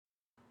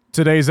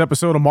Today's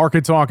episode of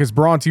Market Talk is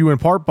brought to you in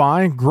part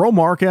by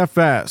Growmark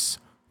FS.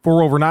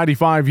 For over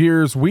 95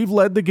 years, we've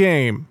led the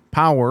game.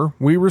 Power,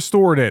 we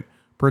restored it.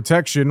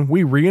 Protection,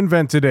 we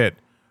reinvented it.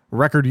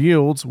 Record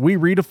yields, we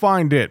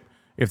redefined it.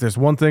 If there's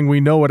one thing we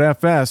know at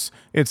FS,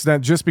 it's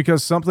that just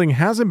because something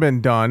hasn't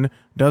been done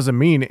doesn't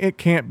mean it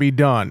can't be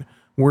done.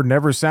 We're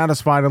never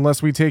satisfied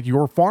unless we take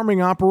your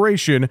farming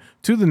operation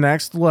to the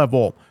next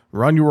level.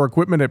 Run your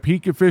equipment at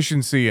peak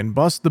efficiency and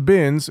bust the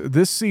bins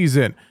this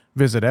season.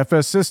 Visit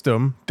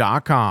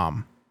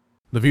fssystem.com.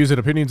 The views and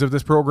opinions of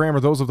this program are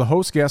those of the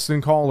host, guests,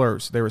 and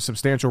callers. There is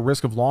substantial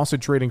risk of loss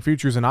in trading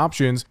futures and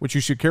options, which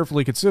you should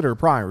carefully consider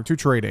prior to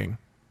trading.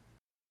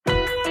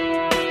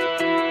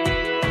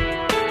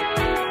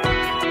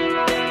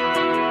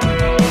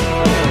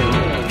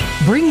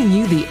 Bringing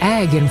you the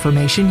ag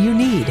information you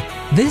need.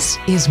 This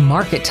is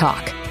Market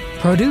Talk,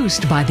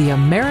 produced by the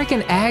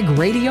American Ag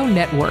Radio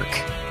Network.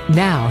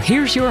 Now,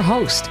 here's your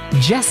host,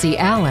 Jesse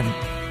Allen.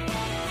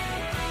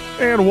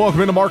 And welcome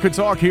into Market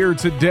Talk here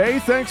today.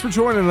 Thanks for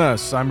joining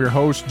us. I'm your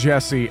host,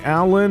 Jesse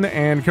Allen,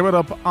 and coming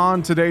up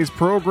on today's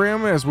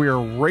program as we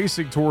are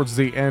racing towards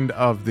the end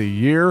of the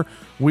year,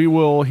 we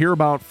will hear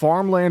about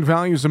farmland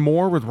values and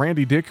more with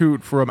Randy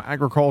Dickhut from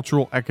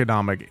Agricultural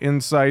Economic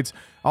Insights.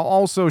 I'll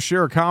also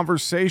share a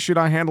conversation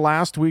I had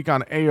last week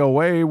on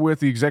AOA with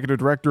the Executive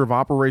Director of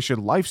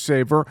Operation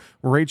Lifesaver,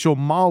 Rachel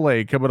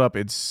Maleh, coming up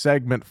in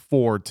segment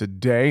 4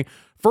 today.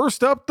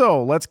 First up,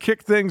 though, let's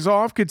kick things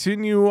off,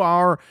 continue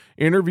our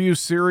interview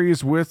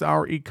series with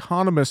our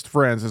economist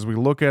friends as we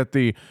look at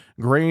the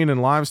grain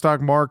and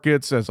livestock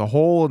markets as a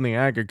whole and the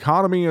ag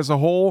economy as a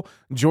whole.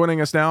 Joining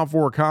us now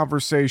for a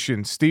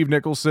conversation, Steve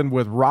Nicholson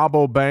with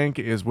Rabobank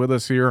is with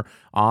us here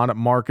on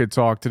Market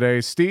Talk today.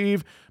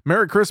 Steve,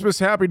 Merry Christmas,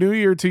 Happy New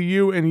Year to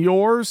you and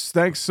yours.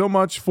 Thanks so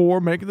much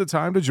for making the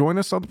time to join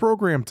us on the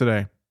program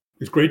today.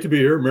 It's great to be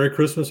here. Merry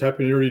Christmas,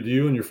 Happy New Year to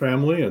you and your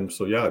family. And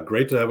so,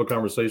 great to have a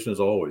conversation as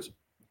always.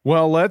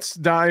 Well, let's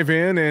dive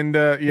in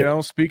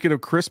and, speaking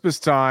of Christmas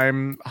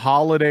time,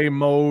 holiday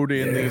mode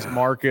in these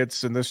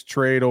markets and this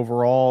trade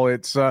overall,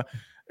 it's that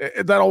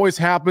always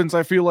happens.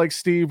 I feel like,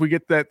 Steve, we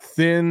get that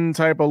thin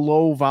type of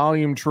low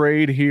volume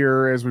trade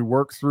here as we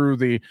work through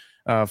the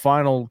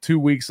final 2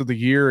 weeks of the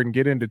year and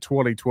get into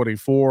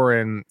 2024.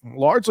 And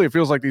largely it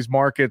feels like these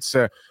markets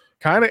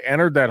kind of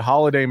entered that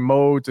holiday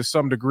mode to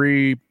some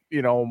degree,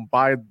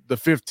 by the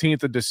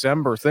 15th of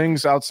December.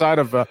 Things outside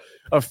of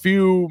a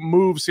few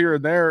moves here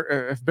and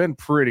there have been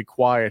pretty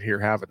quiet here,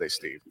 haven't they,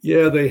 Steve?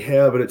 Yeah, they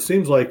have. But it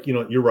seems like,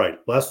 you're right.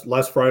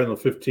 Last Friday on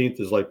the 15th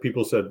is like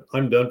people said,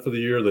 I'm done for the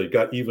year. They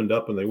got evened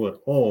up and they went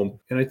home.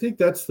 And I think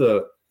that's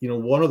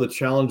one of the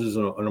challenges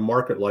in a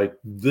market like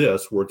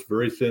this, where it's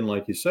very thin,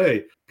 like you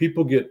say,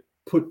 people get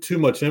put too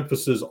much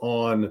emphasis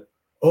on,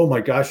 oh my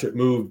gosh, it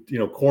moved,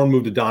 corn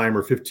moved a dime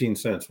or 15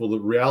 cents. Well,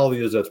 the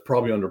reality is that's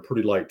probably under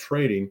pretty light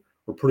trading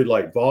or pretty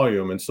light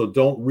volume. And so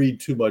don't read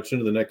too much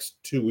into the next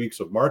 2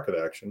 weeks of market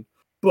action.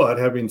 But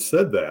having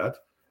said that,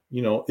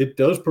 it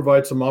does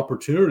provide some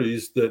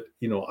opportunities that,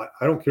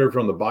 I don't care if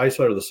you're on the buy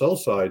side or the sell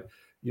side,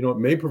 it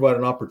may provide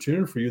an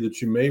opportunity for you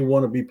that you may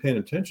want to be paying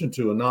attention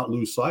to and not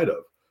lose sight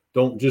of.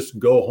 Don't just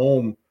go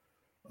home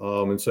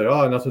and say,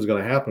 nothing's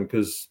going to happen.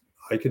 Because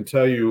I can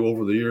tell you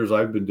over the years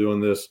I've been doing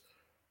this,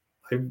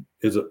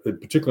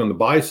 particularly on the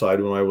buy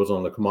side, when I was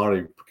on the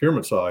commodity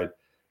procurement side,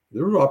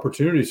 there were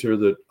opportunities here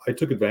that I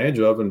took advantage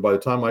of. And by the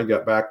time I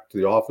got back to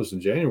the office in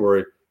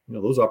January,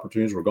 those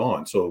opportunities were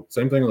gone. So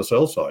same thing on the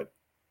sell side.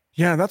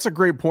 Yeah, that's a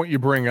great point you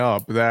bring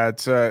up,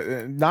 that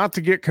not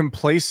to get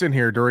complacent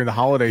here during the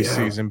holiday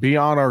season, be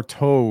on our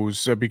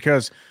toes,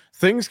 because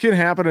things can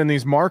happen in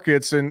these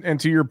markets. And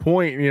to your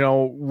point,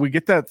 we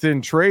get that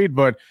thin trade,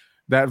 but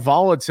that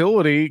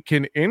volatility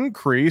can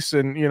increase.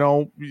 And,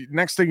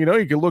 next thing you know,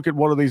 you can look at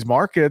one of these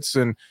markets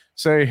and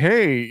say,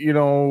 hey,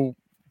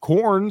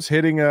 corn's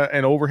hitting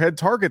an overhead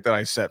target that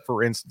I set,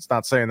 for instance.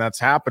 Not saying that's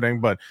happening,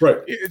 but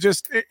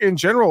in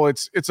general,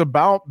 it's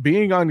about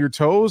being on your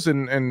toes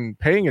and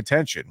paying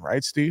attention,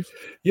 right, Steve?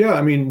 Yeah,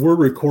 I mean, we're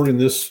recording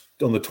this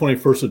on the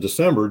 21st of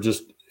December,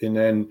 and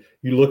then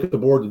you look at the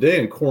board today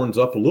and corn's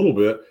up a little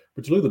bit,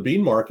 but you look at the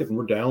bean market and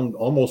we're down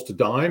almost a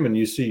dime, and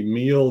you see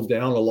meal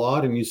down a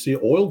lot and you see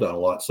oil down a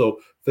lot. So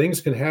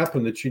things can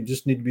happen that you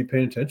just need to be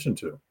paying attention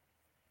to.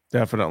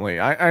 Definitely.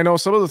 I know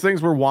some of the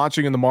things we're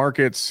watching in the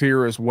markets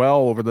here as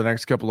well over the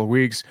next couple of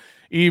weeks,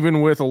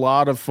 even with a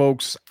lot of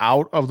folks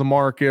out of the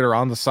market or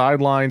on the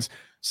sidelines.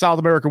 South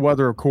America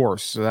weather, of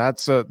course. So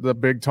that's the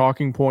big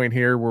talking point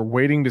here. We're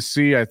waiting to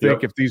see, I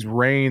think, if these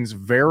rains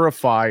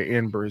verify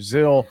in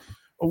Brazil.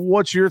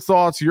 What's your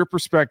thoughts, your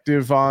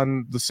perspective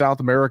on the South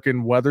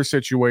American weather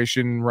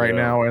situation right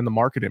now and the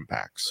market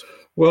impacts?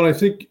 Well, I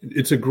think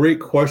it's a great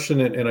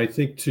question. And I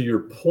think to your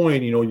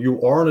point,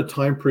 you are in a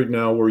time period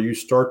now where you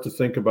start to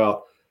think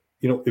about,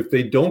 if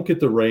they don't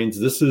get the rains,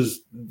 this is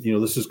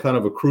kind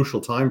of a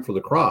crucial time for the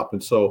crop.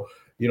 And so,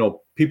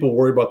 people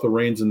worry about the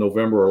rains in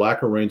November or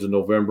lack of rains in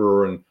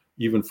November and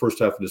even first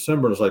half of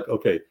December. And it's like,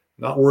 okay,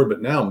 not worried,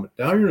 but now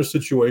you're in a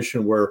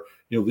situation where,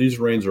 these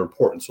rains are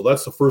important. So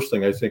that's the first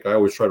thing I think I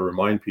always try to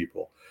remind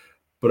people.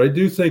 But I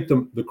do think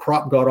the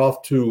crop got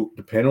off to,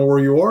 depending on where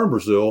you are in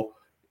Brazil,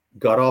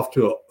 got off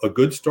to a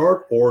good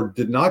start or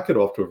did not get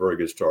off to a very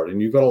good start.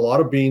 And you've got a lot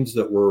of beans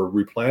that were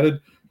replanted.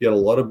 You had a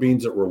lot of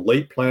beans that were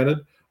late planted.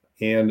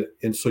 And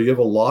so you have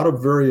a lot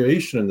of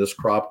variation in this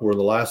crop where in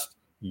the last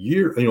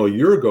year, a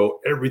year ago,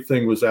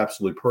 everything was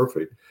absolutely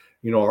perfect.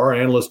 Our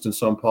analyst in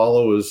Sao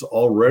Paulo is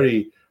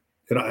already,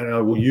 and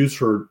I will use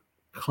her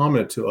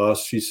comment to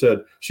us. She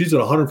said she's at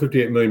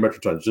 158 million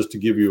metric tons, just to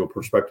give you a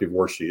perspective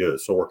where she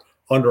is. So we're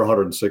under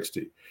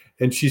 160.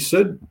 And she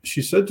said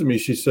to me,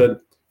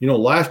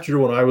 last year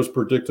when I was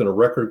predicting a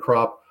record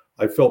crop,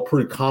 I felt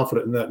pretty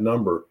confident in that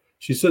number.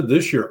 She said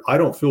this year, I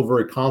don't feel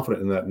very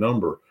confident in that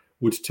number,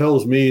 which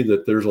tells me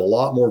that there's a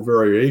lot more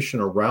variation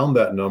around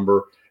that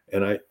number.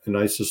 And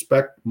I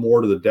suspect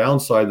more to the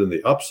downside than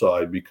the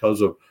upside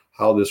because of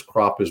how this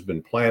crop has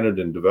been planted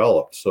and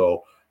developed.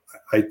 So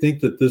I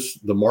think that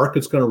the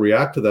market's going to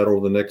react to that over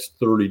the next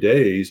 30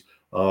 days,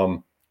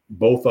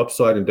 both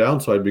upside and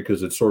downside,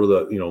 because it's sort of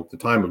the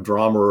time of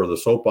drama or the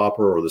soap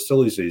opera or the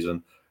silly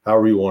season,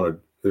 however you want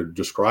to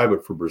describe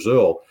it for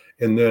Brazil.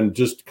 And then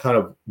just kind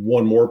of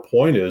one more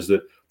point is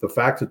that the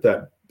fact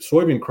that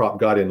soybean crop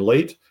got in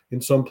late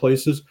in some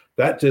places,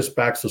 that just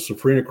backs the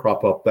safrinha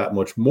crop up that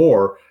much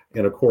more.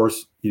 And of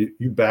course,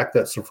 you back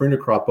that safrinha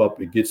crop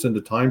up, it gets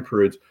into time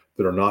periods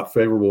that are not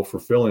favorable for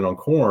filling on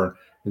corn.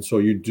 And so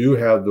you do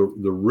have the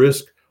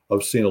risk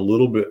of seeing a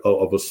little bit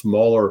of a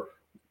smaller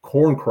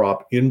corn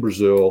crop in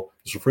Brazil,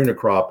 the safrinha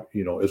crop,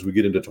 as we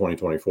get into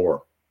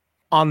 2024.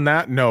 On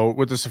that note,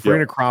 with the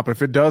safrinha crop,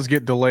 if it does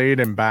get delayed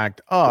and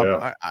backed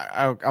up,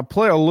 I'll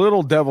play a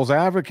little devil's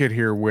advocate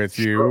here with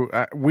you.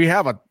 Sure. We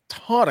have a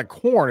ton of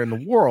corn in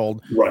the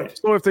world. Right.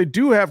 So if they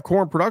do have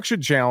corn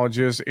production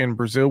challenges in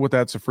Brazil with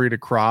that safrinha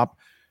crop,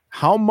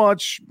 how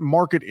much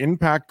market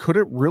impact could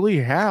it really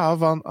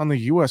have on the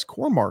U.S.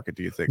 corn market,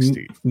 do you think,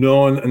 Steve?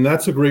 No, and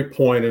that's a great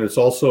point. And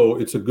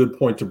it's a good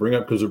point to bring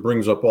up because it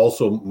brings up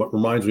also what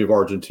reminds me of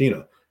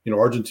Argentina.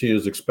 Argentina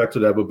is expected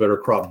to have a better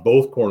crop,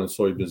 both corn and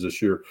soybeans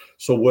this year.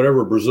 So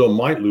whatever Brazil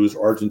might lose,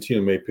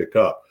 Argentina may pick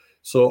up.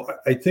 So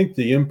I think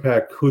the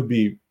impact could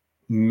be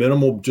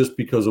minimal just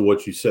because of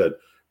what you said.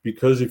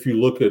 Because if you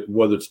look at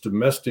whether it's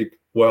domestic,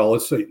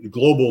 let's say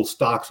global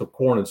stocks of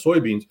corn and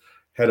soybeans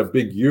had a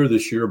big year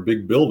this year, a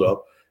big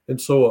buildup.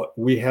 And so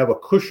we have a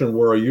cushion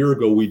where a year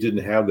ago we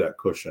didn't have that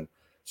cushion.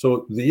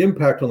 So the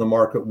impact on the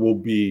market will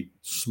be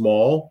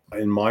small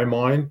in my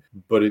mind,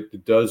 but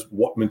it does,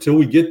 until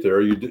we get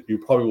there,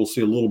 you probably will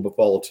see a little bit of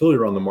volatility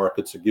around the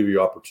markets to give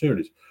you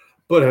opportunities.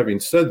 But having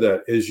said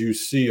that, as you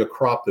see a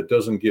crop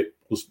that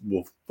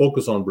we'll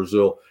focus on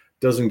Brazil,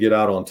 doesn't get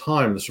out on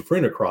time, the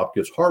safrinha crop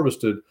gets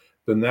harvested,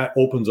 then that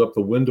opens up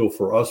the window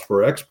for us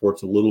for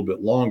exports a little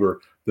bit longer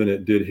than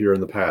it did here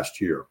in the past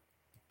year.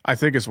 I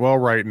think as well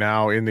right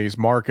now in these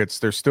markets,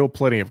 there's still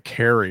plenty of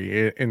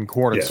carry in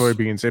corn and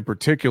soybeans in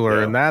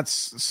particular. And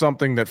that's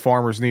something that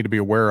farmers need to be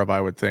aware of, I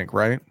would think,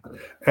 right?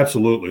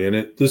 Absolutely. And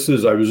I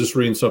was just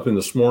reading something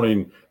this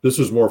morning. This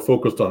is more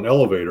focused on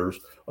elevators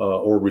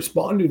or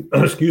responding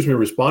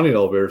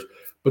elevators.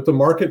 But the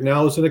market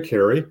now is in a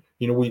carry.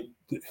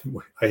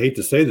 I hate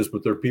to say this,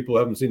 but there are people who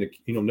haven't seen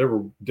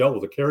never dealt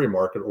with a carry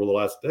market over the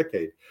last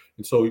decade.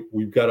 And so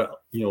we've got to,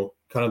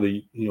 kind of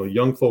the,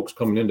 young folks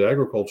coming into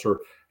agriculture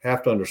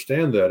have to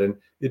understand that. And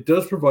it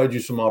does provide you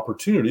some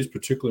opportunities,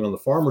 particularly on the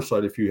farmer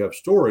side, if you have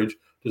storage,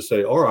 to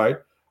say, all right,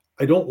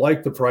 I don't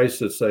like the price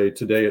that say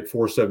today at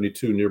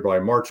 472 nearby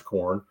March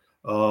corn,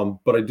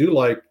 but I do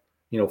like,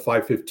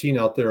 515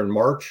 out there in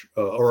March,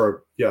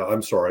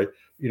 almost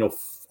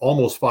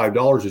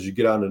 $5 as you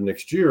get out into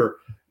next year.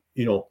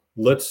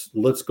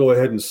 Let's go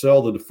ahead and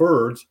sell the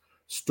deferreds,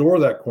 store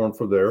that corn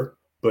for there,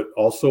 but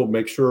also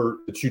make sure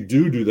that you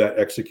do that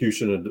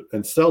execution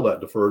and sell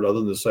that deferred,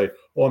 other than to say,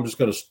 I'm just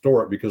going to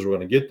store it because we're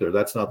going to get there.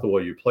 That's not the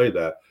way you play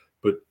that.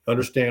 But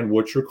understand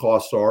what your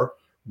costs are.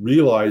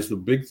 Realize the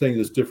big thing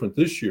that's different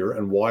this year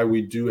and why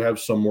we do have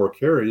some more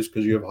carries,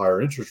 because you have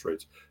higher interest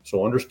rates.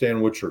 So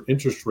understand what your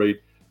interest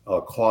rate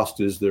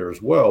cost is there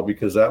as well,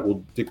 because that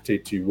will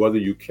dictate to you whether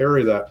you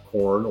carry that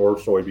corn or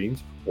soybeans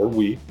or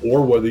wheat,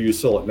 or whether you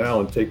sell it now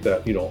and take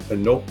that,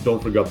 and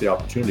don't forget the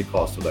opportunity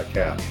cost of that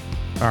cash.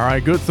 All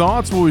right, good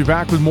thoughts. We'll be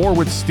back with more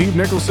with Steve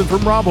Nicholson from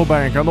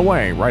Rabobank on the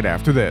way right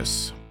after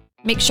this.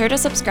 Make sure to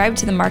subscribe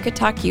to the Market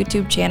Talk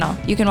YouTube channel.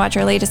 You can watch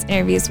our latest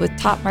interviews with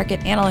top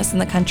market analysts in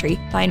the country,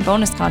 find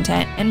bonus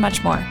content, and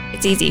much more.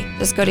 It's easy.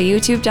 Just go to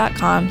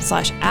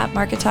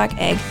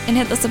youtube.com/@MarketTalkAg and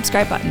hit the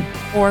subscribe button.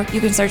 Or you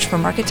can search for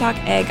Market Talk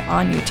Ag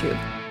on YouTube.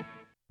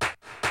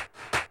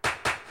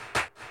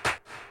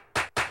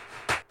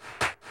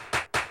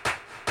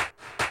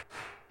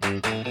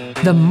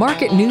 The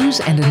market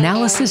news and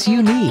analysis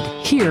you need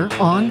here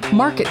on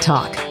Market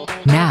Talk.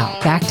 Now,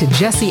 back to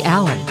Jesse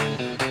Allen.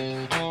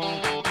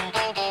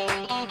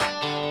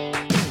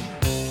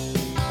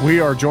 We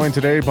are joined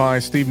today by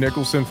Steve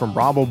Nicholson from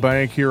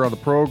Rabobank here on the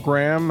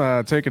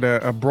program, taking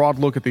a broad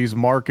look at these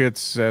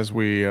markets as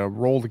we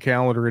roll the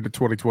calendar into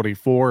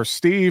 2024.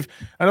 Steve,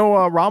 I know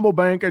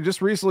Rabobank, I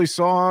just recently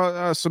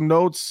saw some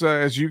notes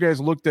as you guys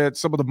looked at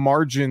some of the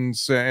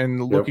margins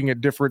and looking at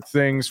different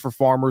things for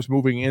farmers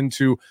moving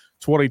into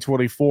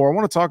 2024. I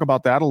want to talk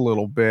about that a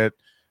little bit.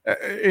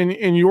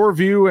 In your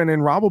view and in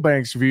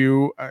Rabobank's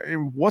view,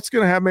 what's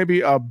going to have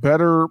maybe a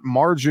better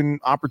margin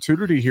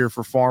opportunity here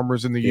for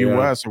farmers in the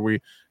U.S.? Are we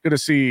going to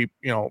see,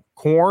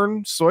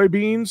 corn,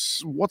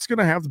 soybeans? What's going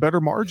to have the better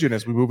margin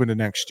as we move into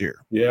next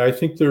year? Yeah, I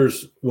think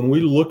when we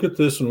look at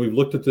this, and we've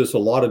looked at this a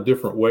lot of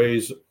different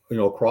ways,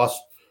 across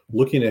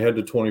looking ahead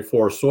to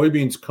 24,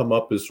 soybeans come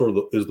up as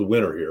is the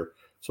winner here.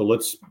 So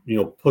let's,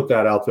 put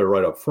that out there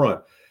right up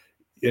front.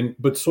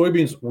 But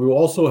soybeans, we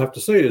also have to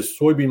say is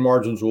soybean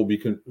margins will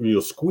be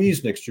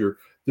squeezed next year.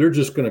 They're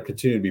just going to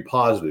continue to be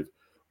positive.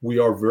 We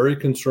are very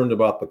concerned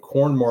about the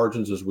corn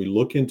margins as we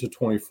look into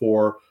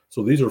 24.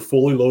 So these are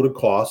fully loaded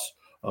costs.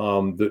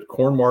 That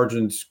corn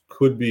margins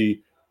could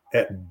be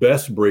at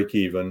best break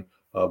even,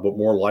 but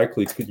more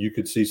likely you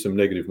could see some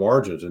negative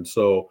margins. And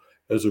so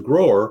as a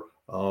grower,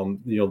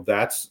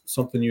 that's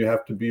something you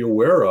have to be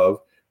aware of.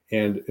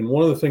 And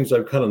one of the things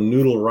I've kind of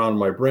noodled around in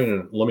my brain,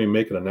 and let me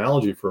make an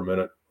analogy for a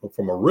minute.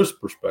 From a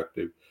risk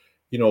perspective,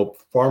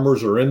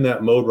 farmers are in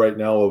that mode right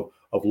now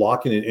of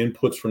locking in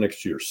inputs for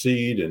next year's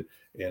seed, and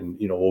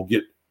we'll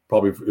get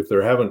probably if they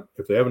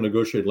haven't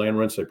negotiated land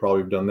rents, they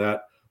probably have done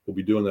that. We'll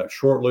be doing that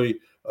shortly.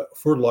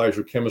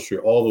 Fertilizer, chemistry,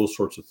 all those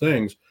sorts of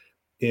things,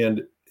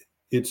 and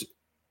it's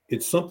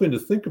something to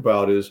think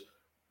about.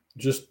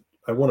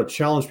 I want to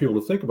challenge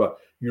people to think about.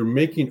 You're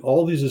making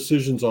all these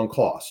decisions on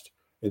cost,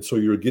 and so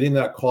you're getting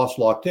that cost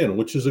locked in,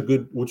 which is a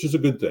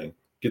good thing.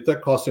 Get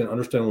that cost in,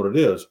 understand what it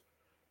is.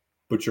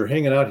 But you're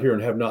hanging out here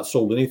and have not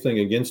sold anything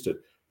against it.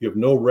 You have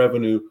no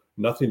revenue,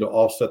 nothing to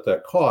offset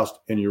that cost,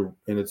 and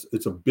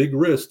it's a big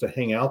risk to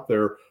hang out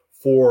there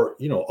for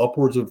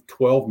upwards of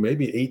 12,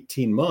 maybe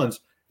 18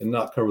 months and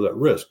not cover that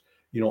risk.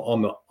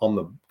 On the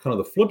kind of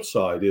the flip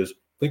side is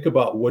think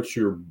about what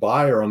your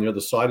buyer on the other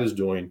side is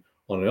doing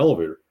on an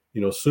elevator.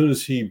 As soon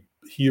as he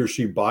or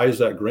she buys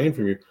that grain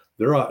from you,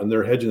 they're out and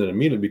they're hedging it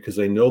immediately because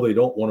they know they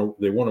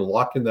want to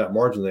lock in that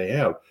margin they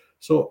have.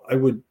 So I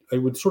would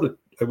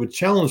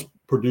challenge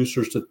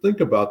producers to think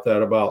about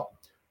that, about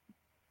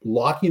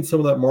locking some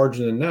of that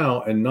margin in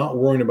now and not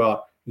worrying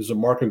about is the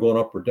market going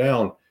up or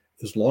down.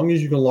 As long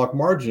as you can lock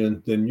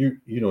margin, then you're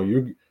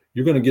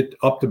going to get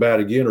up to bat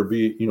again or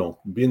be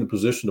in the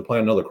position to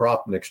plant another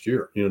crop next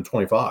year, in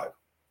 25.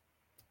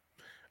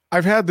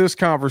 I've had this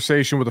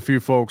conversation with a few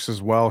folks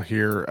as well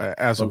here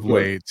as of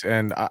late,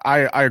 and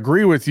I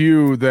agree with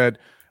you that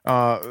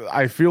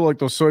I feel like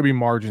those soybean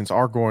margins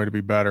are going to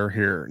be better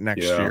here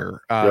next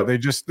year. It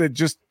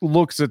just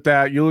looks at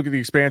that. You look at the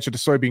expansion to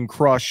soybean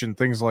crush and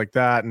things like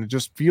that, and it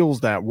just feels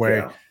that way.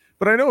 Yeah.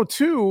 But I know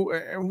too,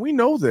 and we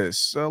know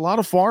this, a lot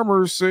of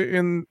farmers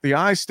in the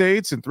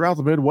I-states and throughout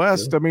the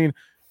Midwest, I mean,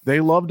 they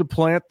love to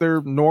plant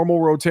their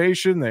normal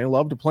rotation. They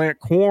love to plant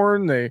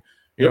corn. They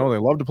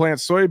love to plant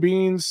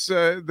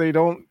soybeans. They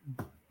don't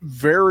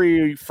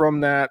vary from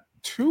that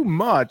too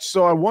much.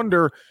 So I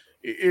wonder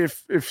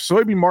if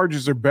soybean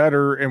margins are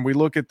better and we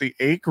look at the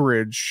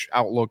acreage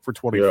outlook for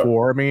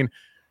 24, I mean,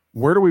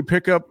 where do we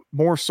pick up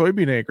more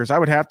soybean acres? I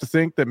would have to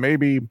think that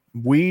maybe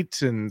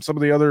wheat and some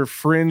of the other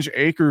fringe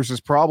acres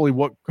is probably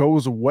what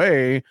goes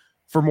away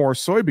for more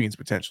soybeans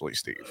potentially,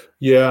 Steve.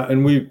 Yeah,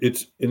 and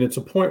it's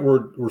a point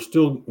where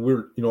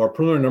we're our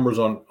preliminary numbers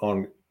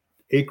on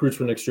acreage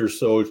for next year,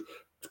 so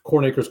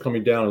corn acres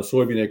coming down and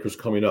soybean acres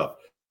coming up.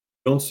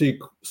 Don't see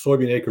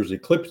soybean acres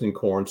eclipsing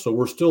corn, so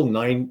we're still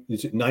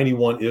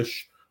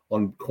 91-ish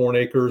on corn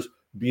acres.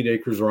 Bean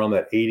acres around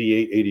that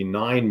 88,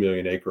 89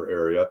 million acre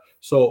area.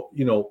 So,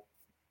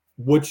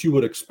 what you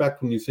would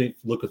expect when you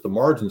look at the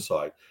margin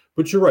side.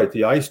 But you're right,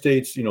 the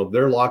I-states,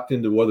 they're locked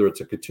into whether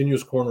it's a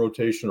continuous corn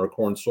rotation or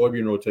corn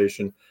soybean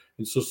rotation.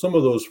 And so some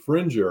of those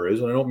fringe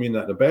areas, and I don't mean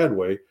that in a bad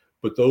way,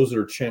 but those that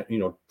are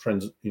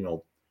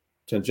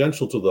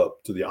tangential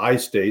to the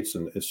I-states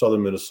and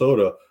southern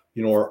Minnesota,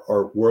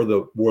 are where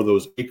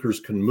those acres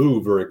can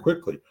move very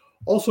quickly.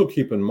 Also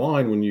keep in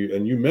mind when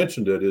you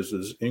mentioned it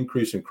is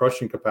increase in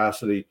crushing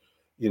capacity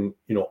in,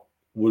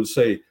 would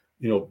say,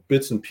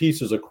 bits and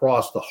pieces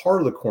across the heart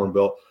of the Corn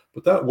Belt,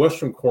 but that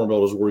Western Corn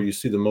Belt is where you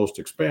see the most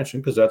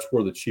expansion because that's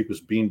where the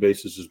cheapest bean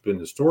basis has been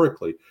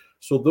historically.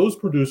 So those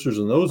producers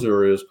in those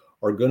areas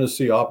are going to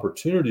see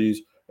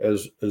opportunities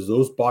as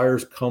those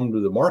buyers come to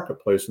the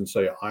marketplace and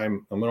say,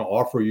 I'm going to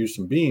offer you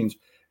some beans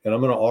and I'm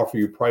going to offer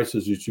you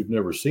prices that you've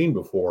never seen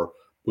before,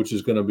 which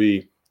is going to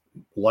be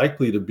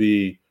likely to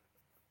be,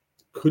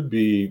 could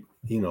be,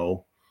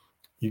 you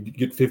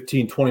get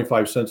 15,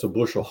 25 cents a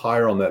bushel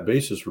higher on that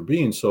basis for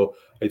beans. So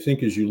I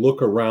think as you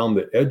look around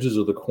the edges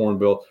of the Corn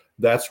Belt,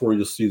 that's where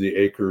you'll see the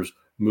acres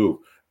move.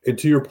 And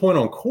to your point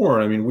on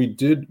corn, I mean,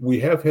 we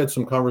have had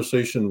some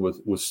conversation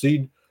with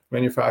seed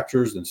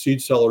manufacturers and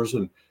seed sellers,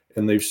 and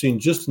they've seen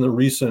just in the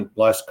recent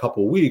last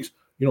couple of weeks,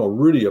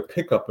 really a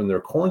pickup in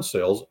their corn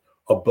sales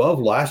above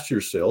last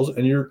year's sales,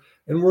 and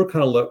we're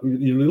kind of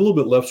you're a little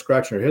bit left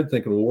scratching your head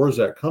thinking, well, where's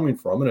that coming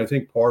from? And I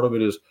think part of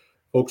it is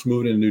folks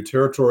moving into new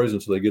territories,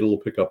 and so they get a little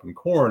pickup in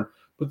corn.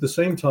 But at the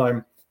same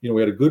time, we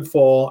had a good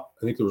fall.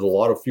 I think there was a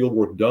lot of field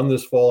work done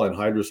this fall, and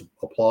hydrous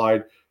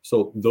applied.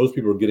 So those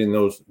people are getting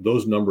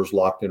those numbers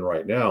locked in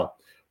right now.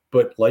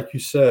 But like you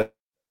said,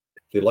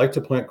 they like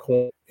to plant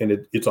corn,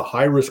 and it's a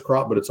high risk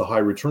crop, but it's a high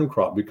return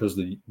crop because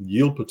the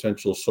yield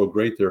potential is so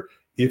great there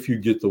if you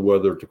get the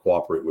weather to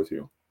cooperate with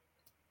you.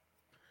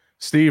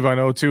 Steve, I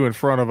know too in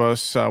front of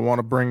us, I want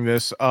to bring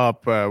this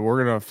up.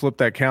 We're going to flip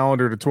that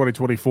calendar to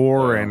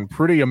 2024, and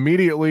pretty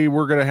immediately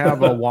we're going to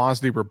have a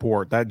WASDE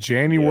report. That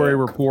January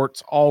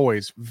report's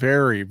always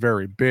very,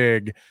 very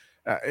big.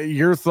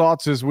 Your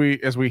thoughts as we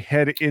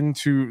head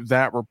into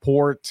that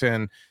report,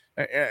 and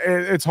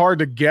it's hard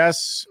to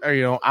guess.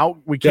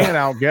 We can't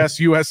outguess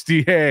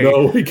USDA.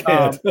 No, we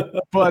can't.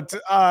 But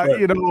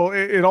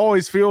it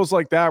always feels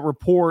like that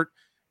report.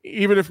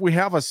 Even if we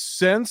have a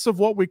sense of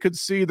what we could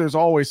see, there's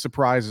always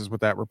surprises with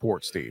that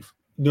report, Steve.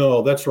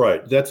 No, that's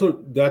right. That's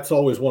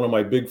always one of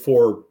my big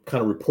four kind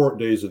of report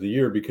days of the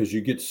year, because you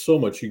get so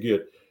much. You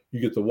get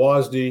the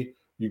WASDE,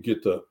 you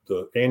get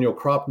the annual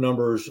crop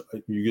numbers,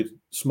 you get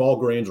small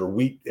grains or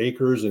wheat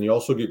acres, and you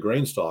also get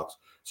grain stocks.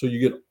 So you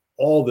get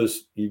all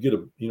this. You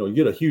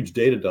get a huge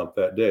data dump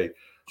that day.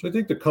 So I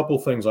think the couple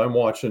things I'm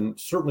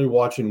certainly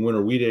watching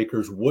winter wheat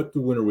acres. What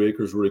do winter wheat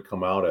acres really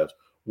come out as?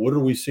 What are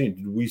we seeing?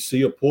 Did we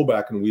see a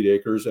pullback in wheat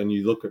acres? And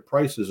you look at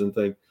prices and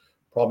think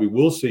probably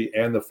will see.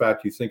 And the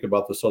fact you think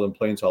about the Southern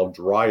Plains, how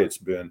dry it's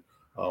been,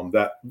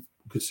 that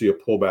could see a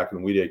pullback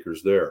in wheat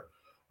acres there.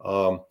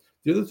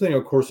 The other thing,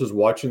 of course, is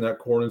watching that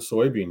corn and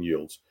soybean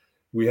yields.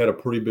 We had a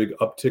pretty big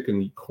uptick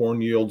in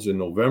corn yields in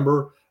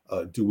November.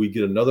 Do we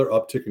get another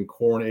uptick in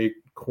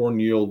corn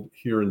yield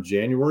here in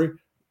January?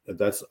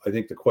 That's, I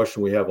think, the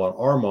question we have on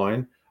our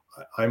mind.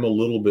 I'm a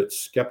little bit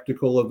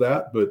skeptical of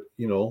that, but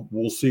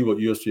we'll see what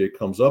USDA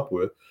comes up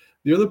with.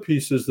 The other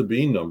piece is the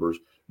bean numbers.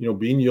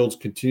 Bean yields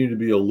continue to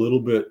be a little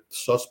bit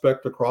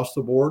suspect across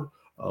the board.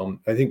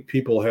 I think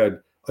people had,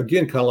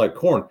 again, kind of like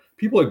corn,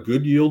 people had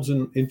good yields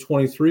in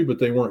 23, but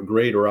they weren't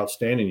great or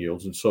outstanding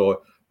yields. And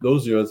so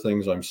those are the other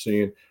things I'm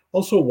seeing.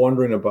 Also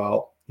wondering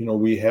about,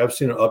 we have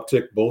seen an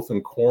uptick both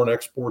in corn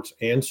exports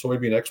and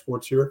soybean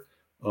exports here.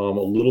 A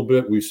little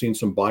bit. We've seen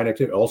some buying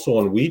activity also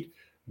on wheat.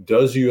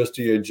 Does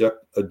USDA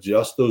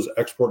adjust those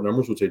export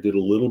numbers, which they did a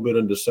little bit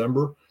in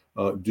December?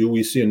 Do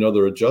we see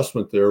another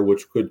adjustment there,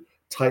 which could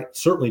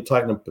certainly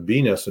tighten up the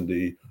bean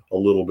S&D a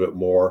little bit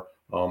more?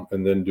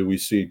 And then do we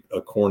see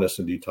a corn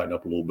S&D tighten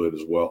up a little bit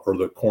as well, or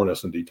the corn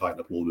S&D tighten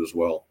up a little bit as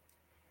well?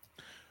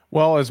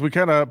 Well, as we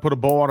kind of put a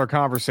bow on our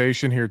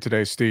conversation here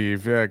today,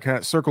 Steve, kind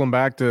of circling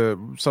back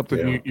to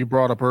something you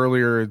brought up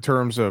earlier in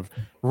terms of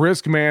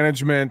risk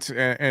management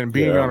and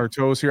being on our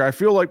toes here. I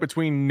feel like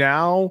between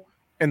now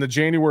and the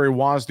January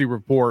WASDE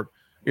report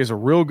is a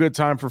real good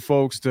time for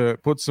folks to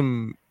put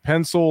some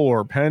pencil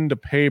or pen to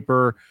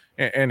paper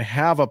and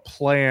have a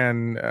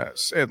plan,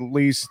 at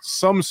least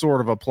some sort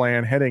of a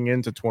plan heading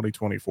into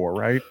 2024,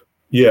 right?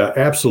 Yeah,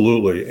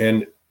 absolutely.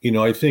 And,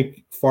 I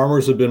think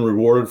farmers have been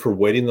rewarded for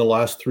waiting the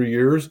last 3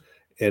 years.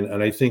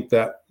 And I think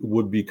that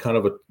would be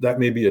that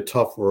may be a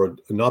tough or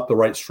not the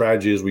right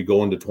strategy as we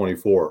go into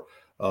 24.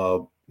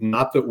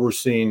 Not that we're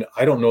seeing,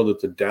 I don't know that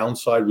the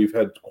downside, we've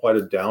had quite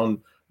a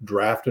down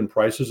draft in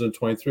prices in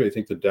 23. I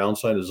think the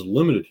downside is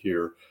limited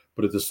here,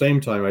 but at the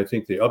same time, I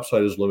think the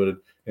upside is limited.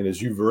 And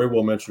as you very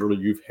well mentioned earlier,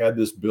 you've had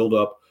this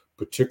buildup,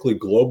 particularly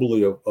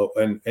globally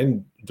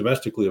and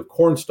domestically, of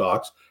corn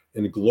stocks,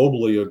 and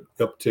globally an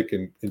uptick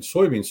in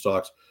soybean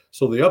stocks.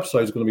 So the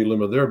upside is going to be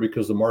limited there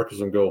because the market's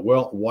going to go,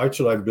 well, why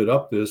should I bid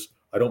up this?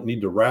 I don't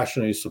need to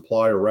ration any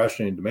supply or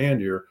ration any demand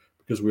here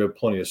because we have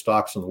plenty of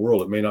stocks in the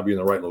world. It may not be in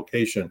the right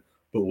location,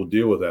 but we'll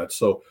deal with that.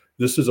 So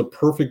this is a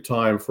perfect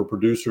time for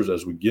producers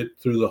as we get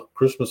through the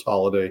Christmas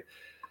holiday.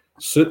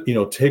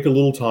 Take a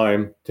little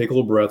time, take a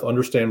little breath,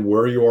 understand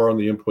where you are on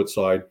the input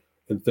side,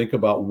 and think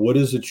about what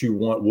is it you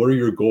want. What are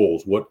your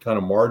goals? What kind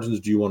of margins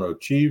do you want to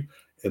achieve?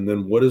 And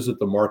then what does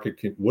the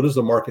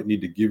market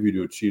need to give you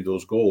to achieve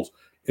those goals?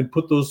 And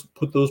put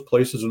those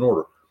places in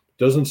order.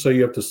 Doesn't say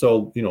you have to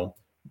sell,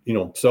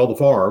 sell the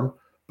farm,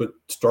 but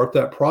start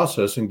that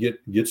process and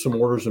get some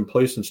orders in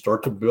place and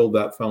start to build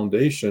that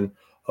foundation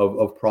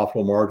of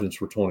profitable margins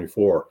for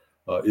 24.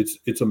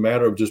 It's a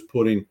matter of just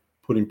putting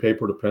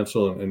paper to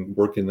pencil and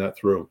working that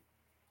through.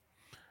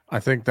 I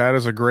think that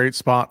is a great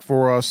spot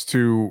for us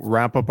to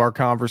wrap up our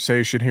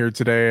conversation here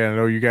today. I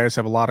know you guys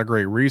have a lot of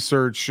great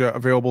research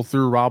available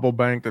through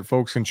Rabobank that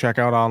folks can check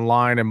out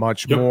online and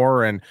much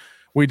more. And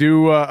we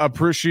do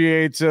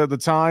appreciate the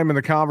time and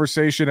the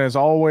conversation as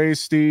always,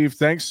 Steve.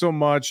 Thanks so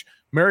much.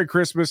 Merry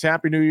Christmas.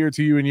 Happy New Year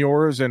to you and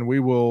yours. And we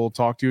will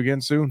talk to you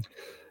again soon.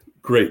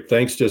 Great.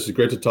 Thanks, Jesse.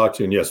 Great to talk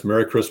to you. And yes,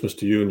 Merry Christmas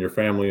to you and your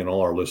family and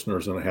all our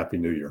listeners, and a Happy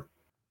New Year.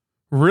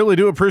 Really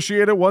do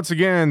appreciate it. Once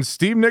again,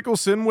 Steve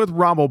Nicholson with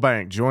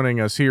Rabobank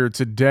joining us here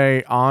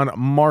today on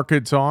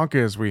Market Talk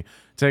as we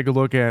take a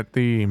look at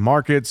the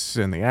markets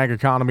and the ag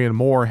economy and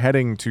more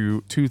heading to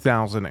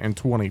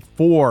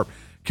 2024.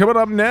 Coming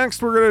up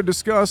next, we're going to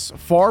discuss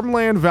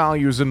farmland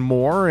values and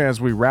more as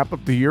we wrap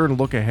up the year and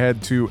look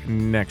ahead to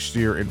next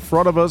year. In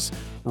front of us,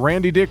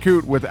 Randy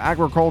Dickhut with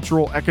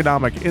Agricultural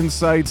Economic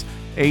Insights,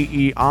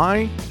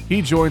 AEI.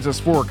 He joins us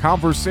for a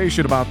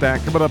conversation about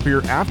that coming up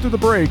here after the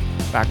break.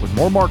 Back with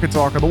more Market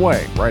Talk on the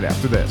way right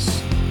after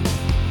this.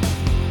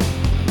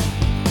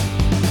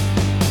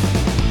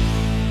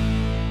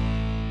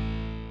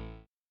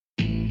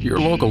 Your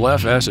local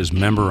FS is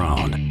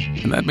member-owned,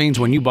 and that means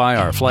when you buy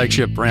our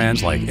flagship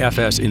brands like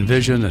FS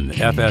Envision and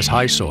FS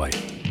High Soy,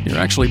 you're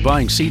actually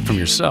buying seed from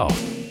yourself.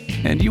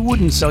 And you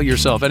wouldn't sell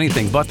yourself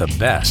anything but the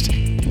best,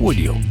 would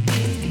you?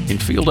 In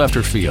field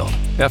after field,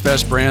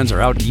 FS brands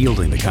are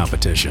out-yielding the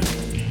competition.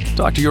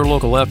 Talk to your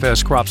local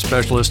FS crop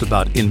specialist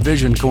about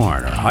Envision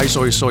corn or High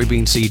Soy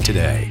soybean seed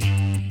today.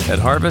 At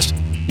harvest,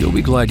 you'll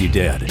be glad you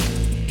did.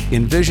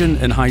 Envision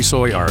and High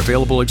Soy are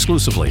available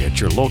exclusively at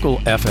your local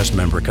FS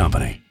member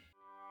company.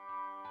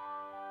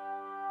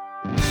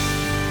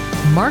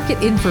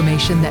 Market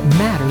information that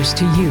matters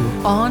to you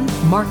on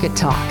Market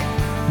Talk.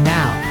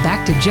 Now,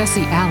 back to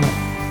Jesse Allen.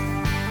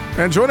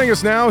 And joining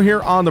us now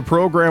here on the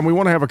program, we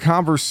want to have a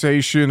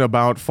conversation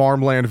about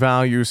farmland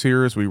values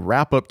here as we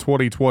wrap up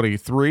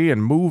 2023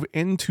 and move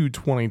into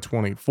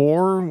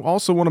 2024.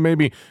 Also want to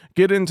maybe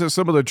get into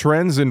some of the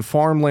trends in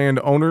farmland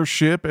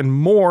ownership and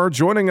more.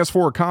 Joining us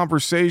for a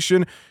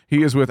conversation,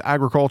 he is with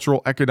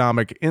Agricultural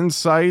Economic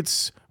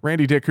Insights.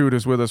 Randy Dickhut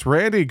is with us.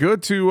 Randy,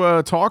 good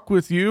to talk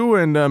with you,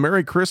 and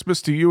Merry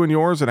Christmas to you and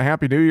yours, and a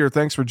Happy New Year.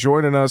 Thanks for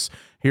joining us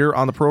here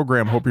on the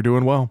program. Hope you're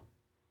doing well.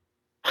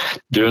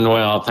 Doing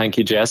well. Thank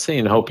you, Jesse,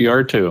 and hope you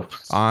are too.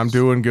 I'm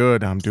doing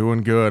good. I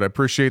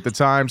appreciate the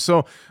time.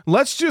 So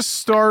let's just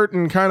start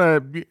and kind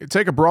of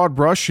take a broad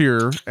brush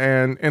here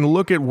and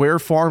look at where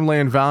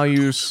farmland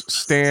values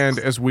stand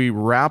as we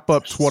wrap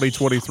up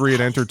 2023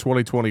 and enter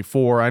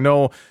 2024. I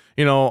know,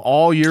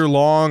 all year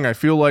long, I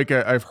feel like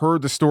I've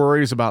heard the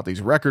stories about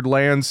these record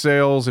land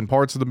sales in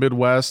parts of the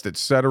Midwest, et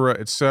cetera,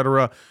 et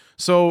cetera.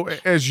 So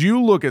as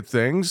you look at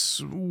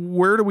things,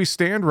 where do we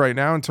stand right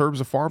now in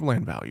terms of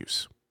farmland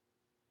values?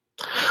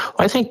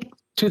 I think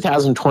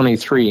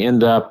 2023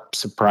 ended up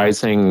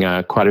surprising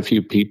quite a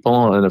few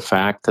people in the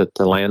fact that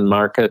the land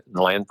market and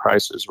the land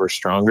prices were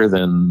stronger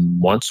than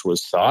once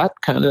was thought,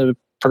 kind of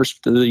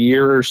first of the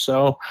year or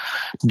so,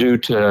 due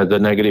to the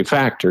negative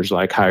factors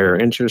like higher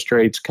interest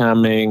rates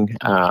coming,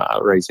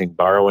 raising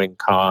borrowing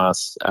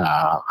costs,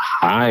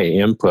 high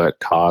input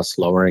costs,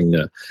 lowering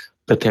the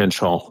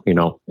potential,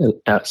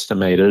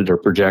 estimated or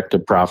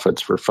projected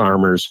profits for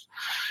farmers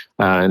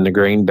in the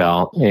grain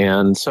belt.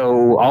 And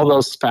so all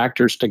those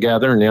factors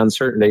together and the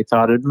uncertainty,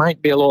 thought it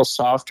might be a little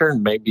softer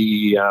and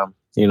maybe,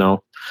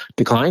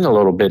 decline a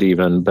little bit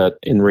even. But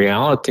in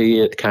reality,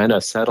 it kind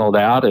of settled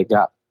out. It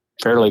got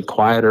fairly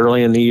quiet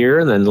early in the year.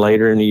 And then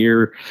later in the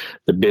year,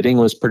 the bidding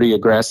was pretty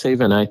aggressive.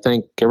 And I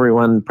think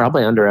everyone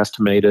probably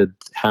underestimated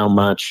how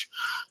much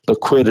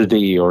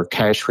liquidity or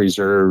cash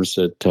reserves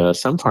that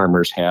some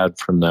farmers had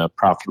from the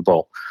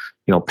profitable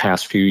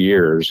past few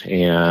years.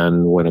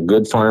 And when a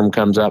good farm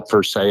comes up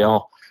for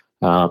sale,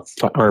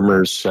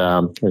 farmers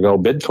go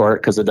bid for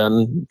it because it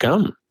doesn't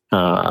come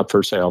up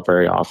for sale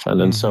very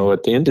often. And so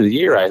at the end of the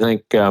year, I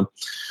think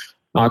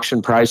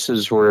auction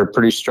prices were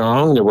pretty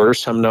strong. There were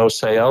some no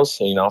sales,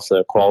 if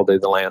the quality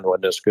of the land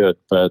wasn't as good.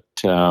 But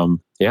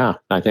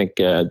I think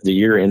the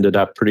year ended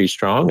up pretty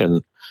strong,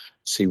 and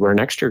see where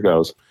next year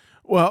goes.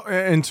 Well,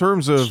 in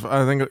terms of,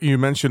 I think you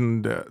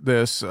mentioned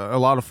this, a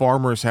lot of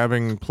farmers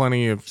having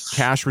plenty of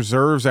cash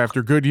reserves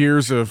after good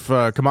years of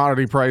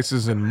commodity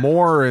prices and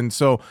more. And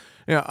so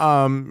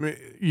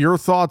your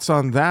thoughts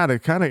on that?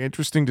 It's kind of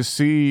interesting to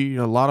see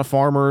a lot of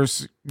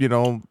farmers,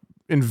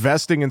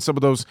 investing in some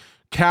of those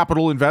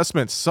capital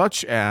investments,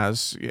 such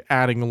as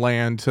adding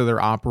land to their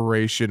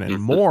operation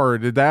and more.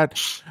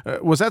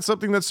 Was that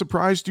something that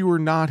surprised you or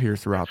not here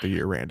throughout the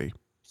year, Randy?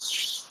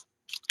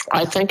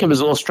 I think it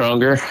was a little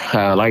stronger.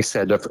 Like I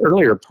said, the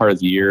earlier part of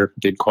the year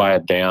did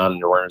quiet down.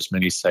 There weren't as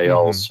many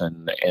sales,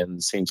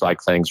 and seems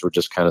like things were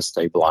just kind of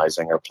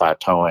stabilizing or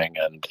plateauing.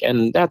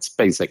 And that's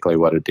basically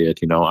what it did.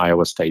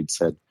 Iowa State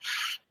said,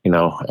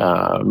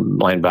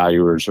 land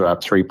valuers are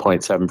up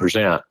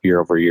 3.7% year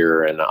over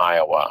year in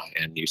Iowa.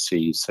 And you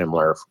see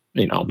similar,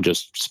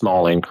 just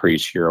small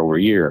increase year over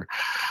year.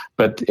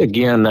 But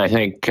again, I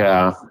think,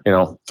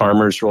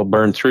 farmers will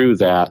burn through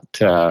that,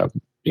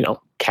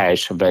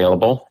 cash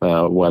available,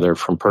 whether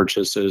from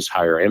purchases,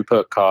 higher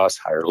input costs,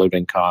 higher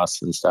living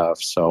costs and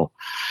stuff. So,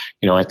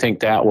 I think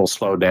that will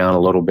slow down a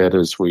little bit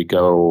as we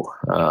go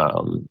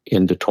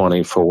into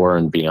 24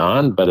 and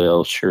beyond, but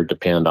it'll sure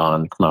depend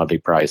on commodity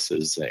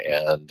prices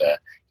and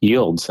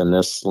yields in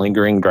this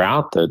lingering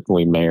drought that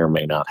we may or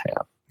may not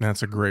have.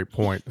 That's a great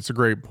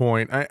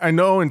point. I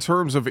know in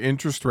terms of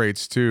interest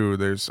rates, too,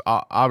 there's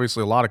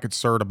obviously a lot of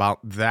concern about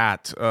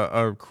that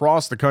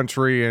across the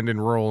country and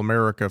in rural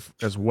America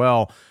as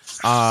well.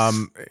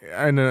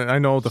 And I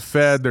know the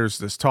Fed, there's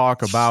this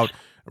talk about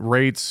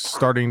rates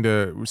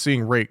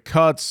seeing rate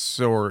cuts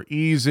or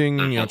easing,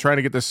 trying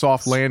to get this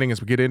soft landing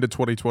as we get into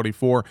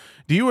 2024.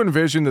 Do you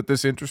envision that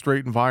this interest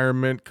rate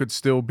environment could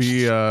still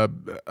be a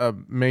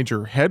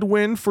major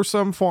headwind for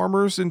some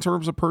farmers in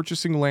terms of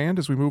purchasing land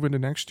as we move into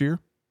next year?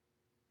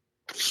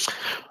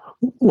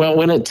 Well,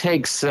 when it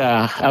takes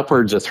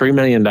upwards of $3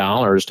 million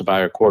to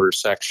buy a quarter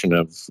section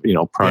of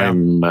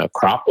prime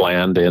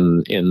cropland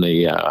in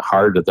the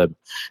heart of the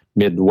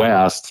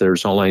Midwest,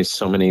 there's only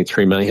so many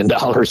 $3 million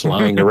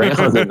lying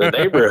around in the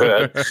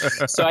neighborhood.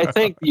 So I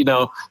think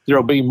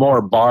there'll be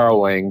more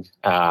borrowing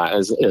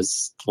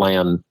as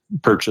land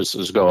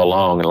purchases go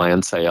along and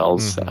land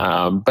sales.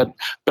 But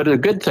the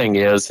good thing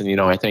is,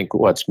 and I think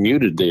what's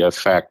muted the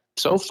effect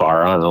so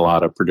far on a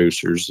lot of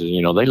producers,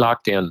 they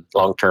locked in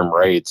long-term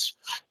rates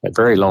at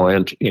very low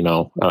end,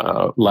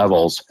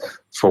 levels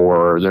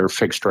for their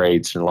fixed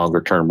rates and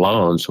longer-term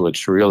loans,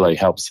 which really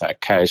helps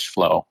that cash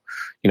flow,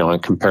 in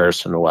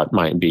comparison to what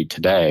might be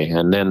today.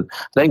 And then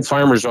I think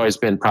farmers always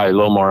been probably a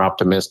little more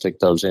optimistic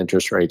those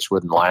interest rates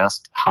wouldn't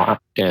last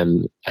hot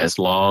and as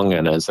long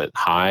and as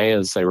high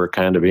as they were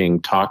kind of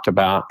being talked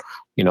about,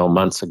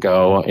 months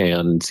ago.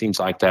 And it seems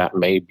like that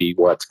may be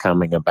what's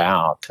coming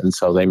about. And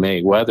so they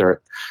may weather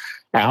it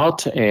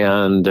out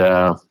and,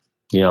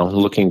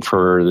 looking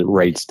for the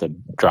rates to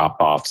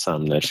drop off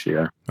some this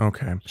year.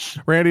 Okay.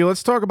 Randy,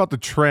 let's talk about the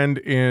trend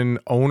in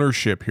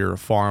ownership here of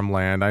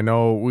farmland. I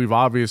know we've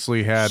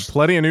obviously had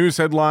plenty of news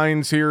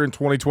headlines here in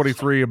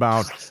 2023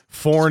 about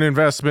foreign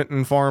investment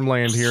in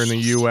farmland here in the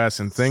U.S.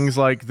 and things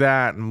like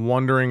that, and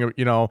wondering,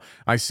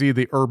 I see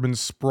the urban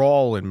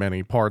sprawl in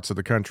many parts of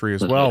the country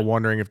as well,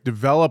 wondering if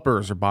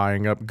developers are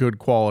buying up good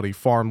quality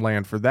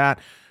farmland for that.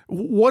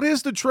 What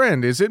is the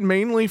trend? Is it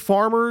mainly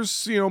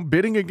farmers,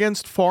 bidding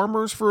against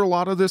farmers for a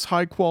lot of this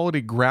high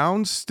quality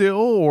ground still,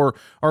 or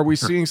are we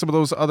seeing some of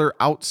those other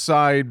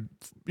outside,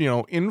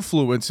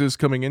 influences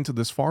coming into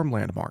this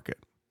farmland market?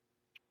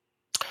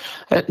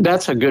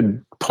 That's a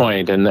good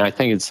point, and I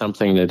think it's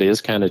something that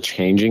is kind of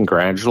changing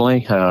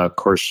gradually. Of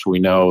course, we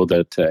know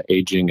that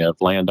aging of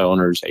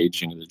landowners,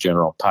 aging of the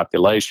general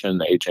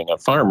population, aging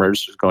of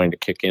farmers is going to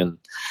kick in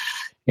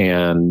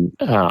and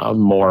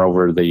more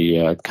over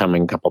the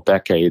coming couple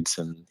decades.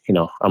 And,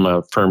 I'm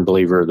a firm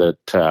believer that,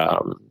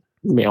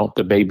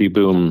 the baby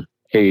boom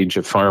age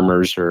of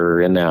farmers are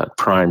in that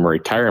prime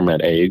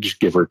retirement age,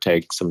 give or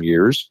take some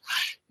years,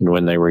 and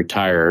when they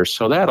retire.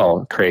 So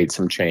that'll create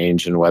some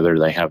change in whether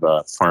they have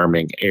a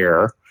farming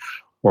heir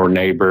or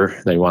neighbor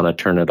they want to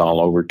turn it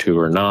all over to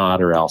or not,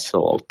 or else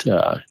they'll,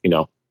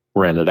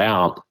 rent it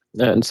out.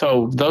 And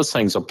so those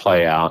things will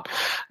play out.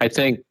 I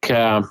think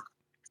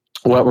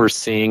what we're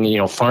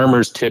seeing,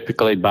 farmers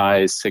typically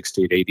buy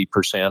 60 to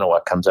 80% of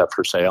what comes up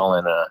for sale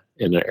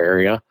in an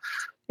area.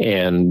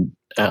 And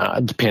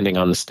depending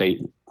on the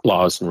state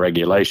laws and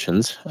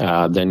regulations,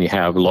 then you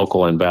have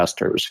local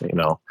investors,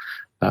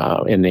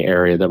 in the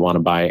area that want to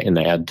buy and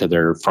add to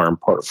their farm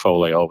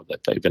portfolio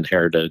that they've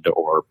inherited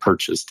or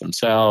purchased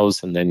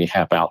themselves. And then you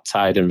have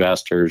outside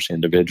investors,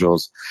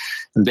 individuals.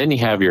 And then you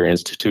have your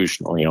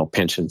institutional,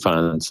 pension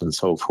funds and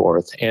so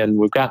forth. And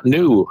we've got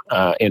new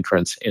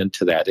entrants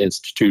into that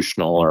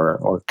institutional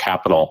or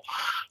capital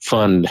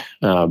fund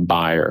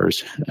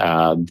buyers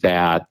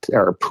that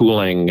are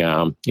pooling,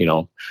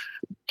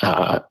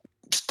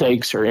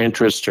 stakes or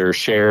interest or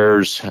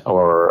shares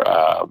or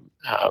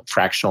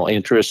fractional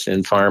interest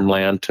in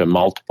farmland to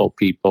multiple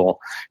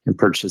people in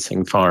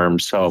purchasing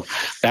farms. So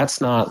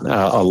that's not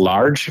a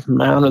large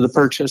amount of the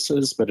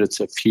purchases, but it's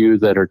a few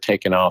that are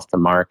taken off the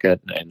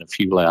market and a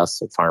few less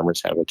that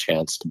farmers have a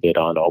chance to bid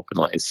on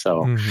openly.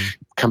 So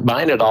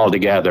combine it all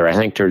together, I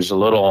think there's a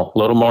little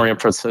more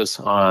emphasis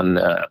on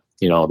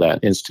that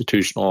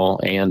institutional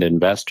and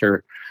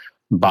investor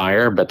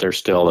buyer, but there's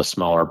still a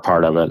smaller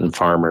part of it. And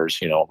farmers,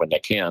 when they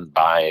can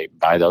buy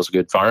those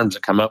good farms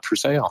that come up for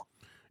sale.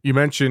 You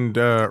mentioned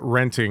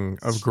renting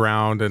of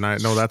ground, and I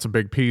know that's a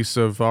big piece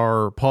of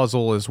our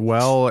puzzle as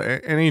well.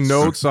 Any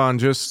notes on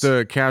just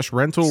cash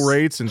rental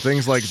rates and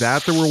things like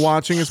that we're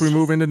watching as we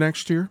move into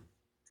next year?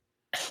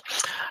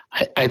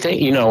 I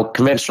think,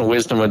 conventional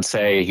wisdom would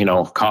say,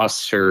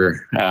 costs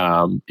or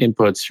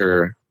inputs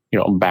are,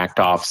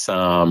 backed off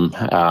some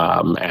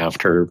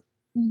after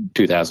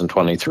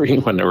 2023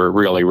 when they were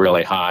really,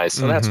 really high.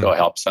 So that's going to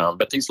help some.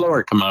 But these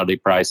lower commodity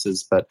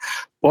prices, but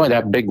boy,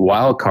 that big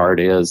wild card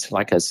is,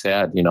 like I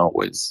said,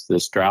 was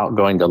this drought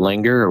going to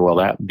linger, or will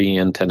that be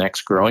into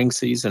next growing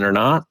season or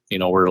not?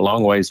 We're a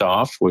long ways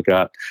off. We've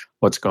got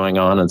what's going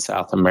on in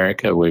South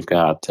America. We've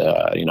got,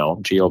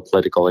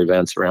 geopolitical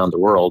events around the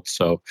world.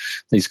 So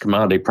these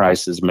commodity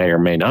prices may or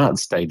may not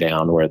stay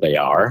down where they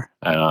are.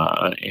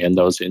 And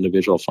those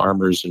individual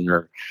farmers and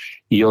their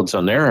yields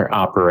on their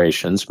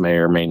operations may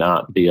or may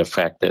not be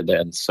affected.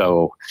 And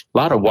so a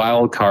lot of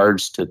wild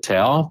cards to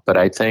tell, but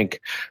I think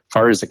as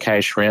far as the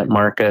cash rent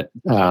market,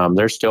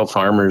 there's still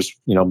farmers,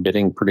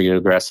 bidding pretty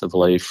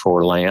aggressively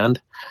for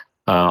land.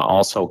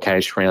 Also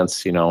cash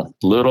rents,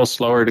 little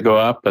slower to go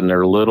up and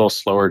they're a little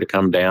slower to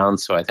come down.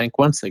 So I think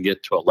once they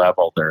get to a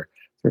level, they're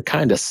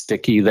kind of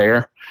sticky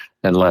there.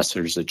 unless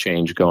there's a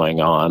change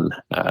going on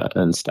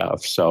and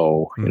stuff.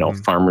 So,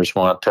 farmers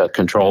want to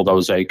control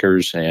those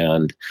acres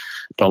and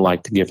don't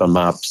like to give them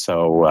up.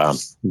 So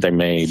they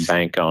may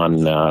bank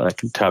on a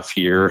tough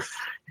year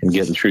and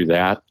getting through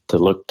that to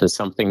look to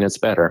something that's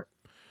better.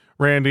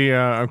 Randy,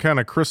 I'm kind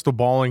of crystal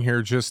balling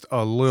here just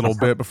a little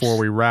bit before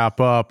we wrap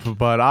up,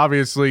 but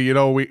obviously,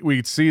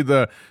 we see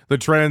the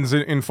trends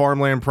in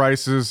farmland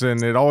prices,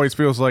 and it always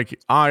feels like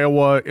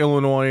Iowa,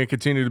 Illinois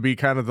continue to be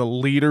kind of the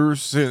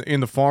leaders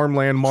in the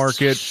farmland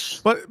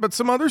market, but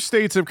some other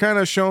states have kind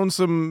of shown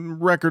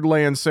some record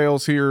land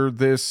sales here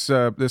this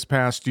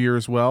past year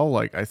as well,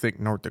 like I think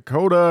North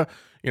Dakota,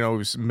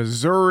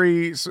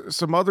 Missouri,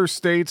 some other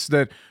states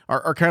that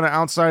are kind of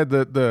outside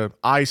the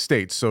I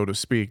states, so to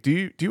speak.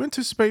 Do you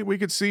anticipate we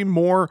could see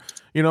more,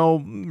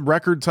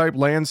 record type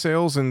land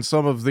sales in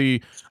some of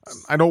the,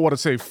 I don't want to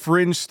say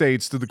fringe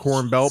states to the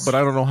Corn Belt, but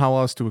I don't know how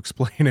else to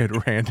explain it,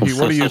 Randy.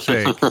 What do you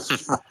think?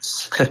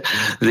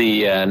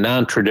 The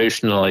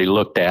non-traditionally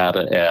looked at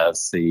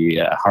as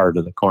the heart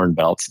of the Corn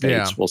Belt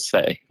states, we'll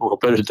say. We'll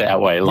put it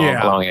that way,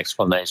 long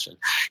explanation.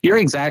 You're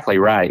exactly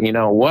right.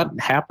 What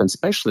happens,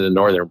 especially the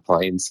northern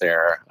plains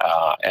there,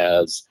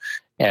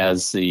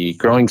 as the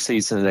growing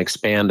season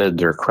expanded,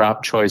 their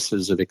crop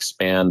choices have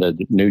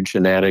expanded, new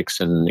genetics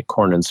in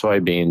corn and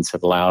soybeans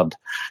have allowed,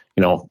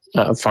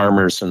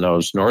 farmers in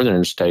those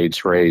northern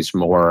states raise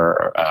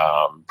more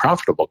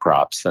profitable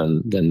crops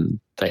than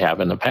they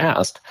have in the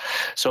past.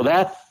 So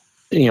that,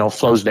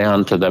 flows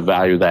down to the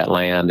value of that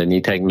land. And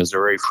you take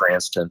Missouri, for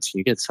instance,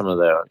 you get some of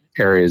the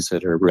areas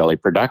that are really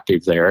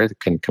productive there that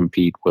can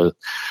compete with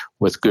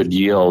good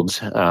yields.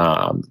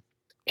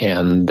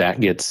 And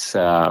that gets,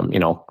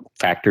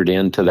 factored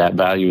into that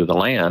value of the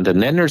land.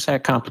 And then there's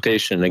that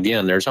competition.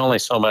 Again, there's only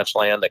so much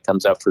land that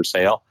comes up for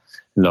sale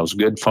in those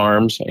good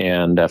farms,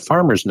 and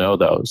farmers know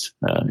those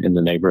in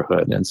the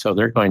neighborhood. And so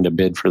they're going to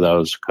bid for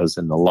those because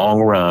in the long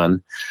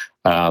run,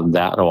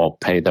 that will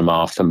pay them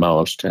off the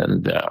most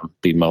and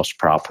be most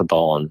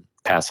profitable and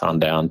pass on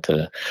down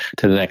to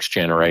the next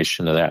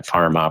generation of that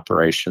farm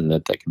operation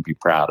that they can be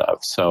proud of.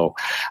 So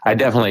I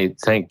definitely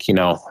think,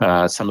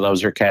 some of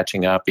those are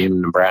catching up,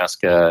 even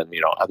Nebraska and,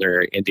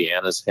 other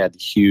Indiana's had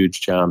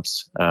huge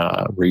jumps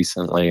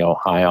recently,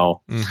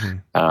 Ohio,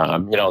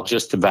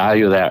 just the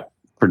value of that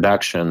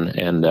production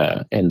and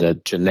the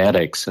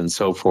genetics and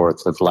so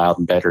forth have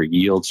allowed better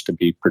yields to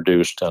be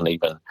produced on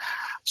even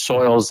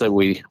soils that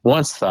we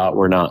once thought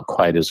were not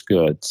quite as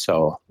good.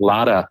 So a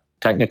lot of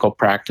technical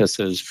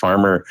practices,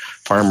 farmer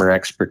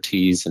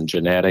expertise and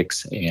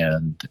genetics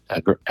and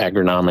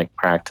agronomic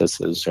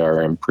practices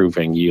are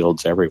improving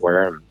yields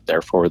everywhere and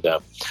therefore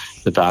the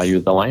value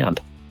of the land.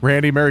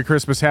 Randy, Merry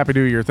Christmas. Happy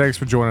New Year. Thanks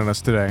for joining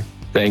us today.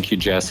 Thank you,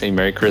 Jesse.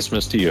 Merry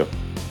Christmas to you.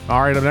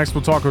 All right, up next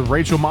we'll talk with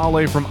Rachel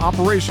Maleh from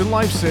Operation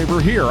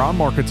Lifesaver here on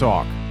Market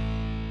Talk.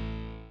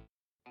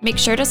 Make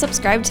sure to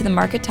subscribe to the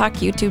Market Talk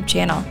YouTube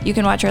channel. You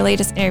can watch our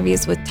latest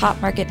interviews with top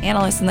market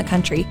analysts in the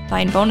country,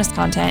 find bonus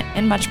content,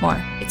 and much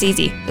more. It's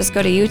easy. Just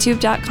go to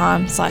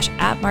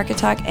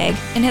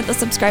youtube.com/@MarketTalkAg and hit the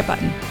subscribe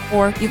button.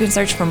 Or you can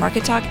search for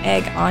Market Talk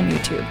Ag on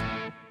YouTube.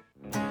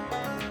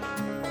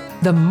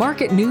 The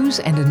market news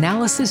and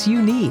analysis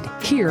you need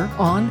here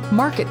on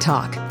Market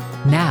Talk.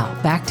 Now,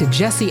 back to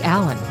Jesse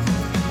Allen.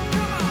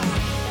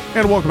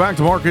 And welcome back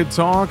to Market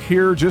Talk.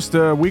 Here just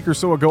a week or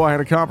so ago, I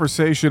had a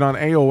conversation on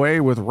AOA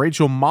with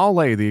Rachel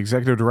Maleh, the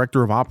Executive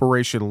Director of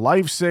Operation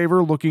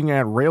Lifesaver, looking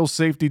at rail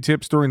safety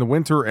tips during the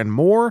winter and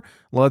more.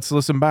 Let's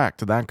listen back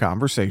to that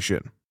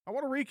conversation. I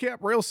want to recap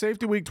Rail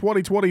Safety Week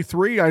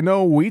 2023. I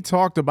know we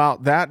talked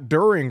about that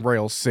during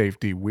Rail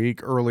Safety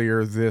Week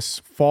earlier this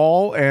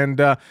fall,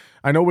 and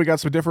I know we got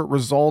some different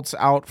results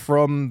out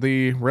from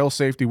the Rail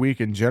Safety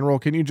Week in general.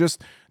 Can you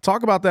just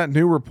talk about that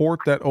new report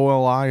that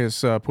OLI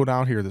has put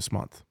out here this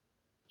month?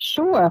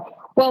 Sure.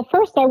 Well,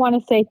 first I want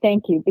to say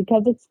thank you,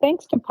 because it's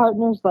thanks to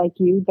partners like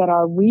you that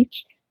our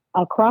reach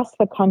across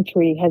the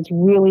country has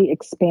really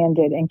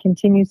expanded and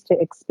continues to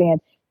expand,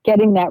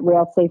 getting that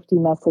rail safety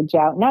message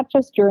out, not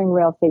just during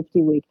Rail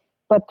Safety Week,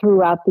 but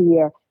throughout the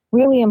year.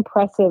 Really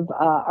impressive.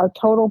 Our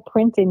total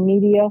print and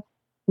media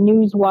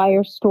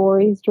newswire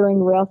stories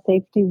during Rail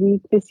Safety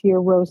Week this year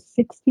rose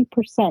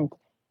 60%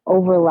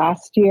 over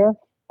last year.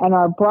 And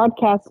our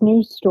broadcast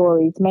news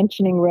stories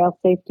mentioning Rail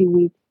Safety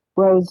Week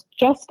rose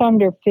just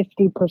under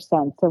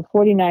 50%, so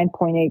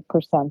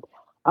 49.8%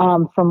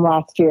 from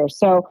last year.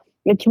 So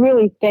it's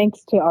really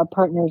thanks to our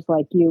partners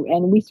like you.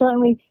 And we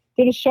certainly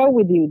did a show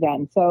with you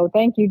then. So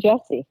thank you,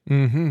 Jesse.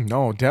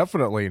 No,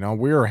 definitely. No,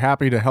 we are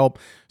happy to help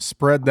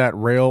spread that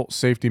rail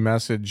safety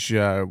message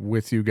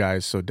with you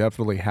guys. So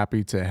definitely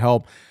happy to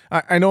help.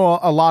 I know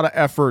a lot of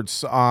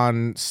efforts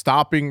on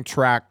stopping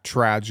track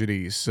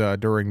tragedies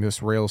during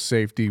this Rail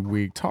Safety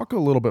Week. Talk a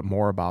little bit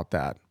more about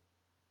that.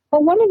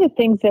 Well, one of the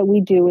things that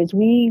we do is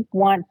we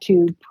want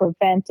to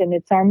prevent, and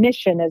it's our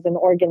mission as an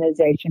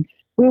organization,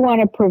 we want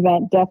to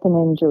prevent death and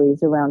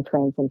injuries around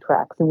trains and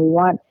tracks. And we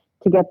want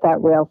to get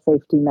that rail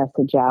safety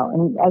message out.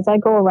 And as I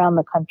go around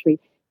the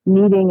country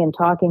meeting and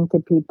talking to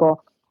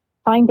people,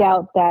 find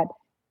out that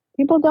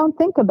people don't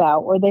think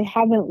about or they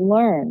haven't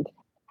learned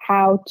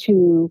how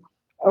to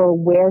or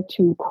where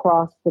to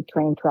cross the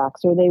train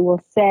tracks, or they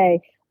will say,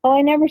 "Oh,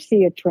 I never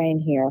see a train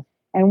here."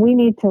 And we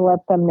need to let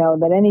them know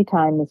that any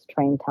time is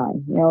train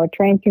time. A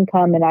train can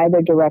come in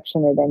either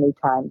direction at any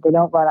time. They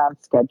don't run on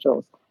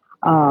schedules.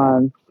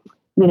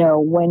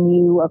 When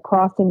you are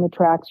crossing the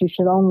tracks, you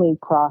should only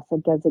cross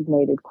at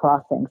designated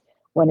crossings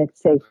when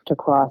it's safe to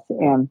cross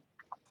and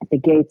the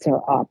gates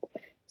are up.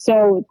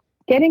 So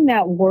getting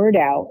that word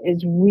out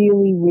is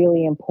really,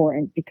 really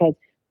important, because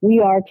we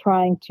are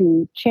trying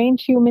to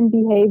change human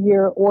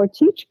behavior or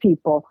teach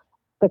people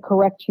the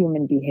correct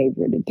human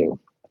behavior to do.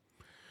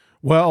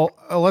 Well,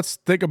 let's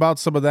think about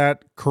some of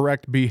that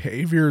correct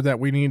behavior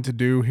that we need to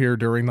do here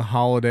during the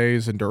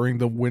holidays and during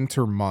the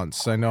winter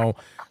months. I know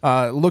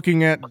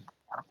looking at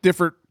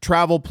different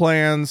travel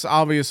plans,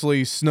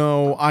 obviously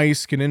snow,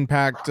 ice can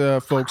impact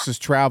folks'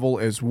 travel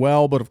as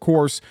well. But of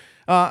course,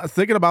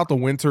 thinking about the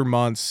winter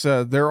months,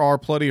 there are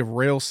plenty of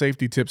rail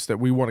safety tips that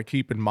we want to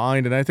keep in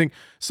mind. And I think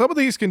some of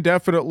these can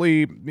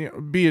definitely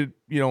be,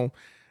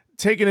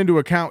 taken into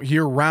account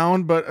year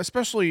round, but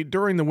especially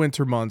during the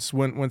winter months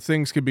when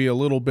things could be a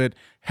little bit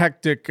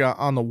hectic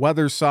on the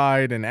weather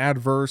side and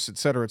adverse, et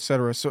cetera, et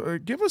cetera. So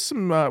give us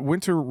some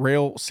winter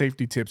rail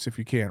safety tips if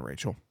you can,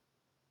 Rachel.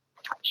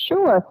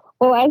 Sure.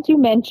 Well, as you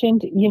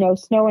mentioned,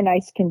 snow and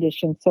ice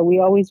conditions. So we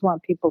always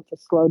want people to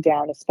slow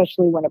down,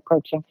 especially when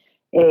approaching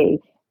a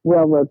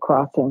railroad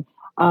crossing.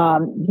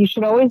 You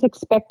should always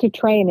expect a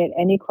train at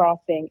any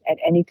crossing at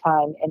any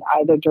time in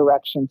either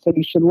direction. So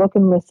you should look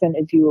and listen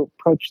as you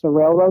approach the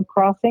railroad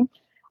crossing.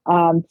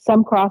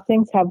 Some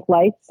crossings have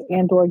lights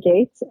and or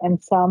gates,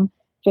 and some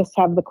just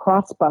have the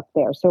crossbuck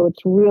there. So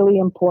it's really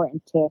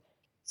important to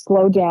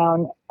slow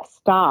down,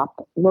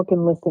 stop, look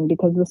and listen,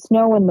 because the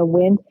snow and the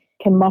wind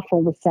can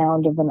muffle the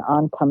sound of an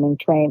oncoming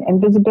train,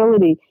 and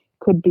visibility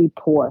could be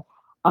poor.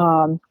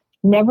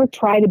 Never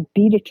try to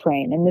beat a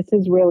train, and this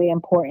is really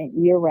important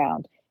year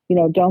round.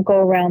 Don't go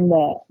around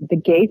the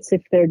gates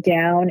if they're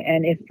down,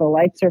 and if the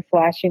lights are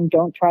flashing,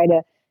 don't try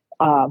to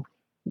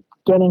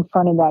get in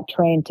front of that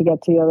train to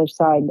get to the other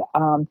side.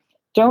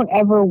 Don't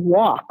ever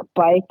walk,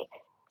 bike,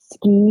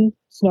 ski,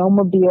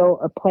 snowmobile,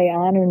 or play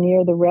on or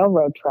near the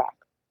railroad track.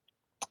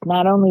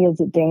 Not only is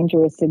it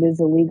dangerous, it is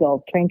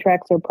illegal. Train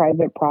tracks are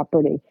private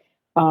property.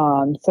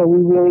 So we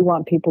really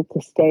want people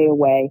to stay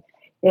away.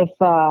 If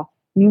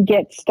you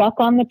get stuck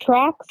on the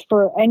tracks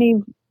for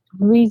any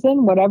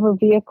reason, whatever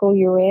vehicle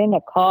you're in, a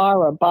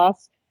car, a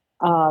bus,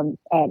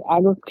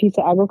 piece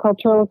of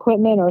agricultural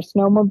equipment, or a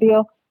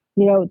snowmobile,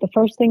 the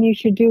first thing you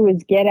should do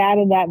is get out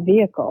of that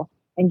vehicle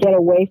and get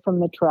away from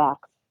the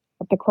tracks.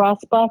 At the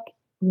crossbuck,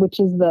 which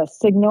is the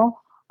signal,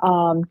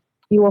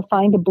 you will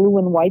find a blue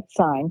and white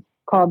sign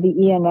called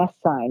the ENS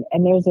sign,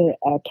 and there's a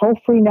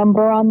toll-free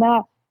number on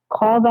that.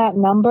 Call that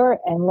number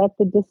and let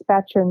the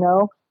dispatcher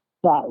know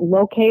the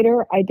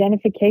locator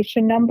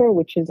identification number,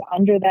 which is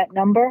under that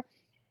number,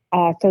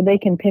 so they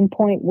can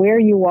pinpoint where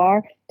you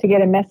are to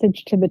get a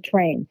message to the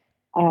train.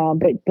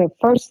 But the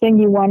first thing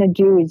you want to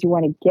do is you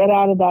want to get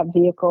out of that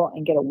vehicle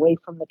and get away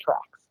from the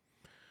tracks.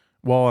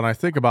 Well, and I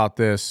think about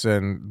this,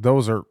 and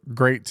those are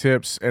great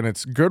tips, and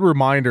it's good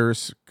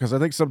reminders, because I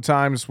think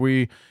sometimes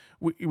we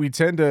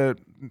tend to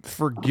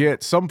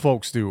forget, some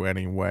folks do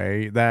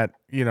anyway, that,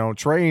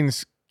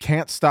 trains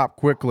can't stop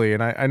quickly.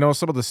 And I know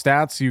some of the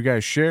stats you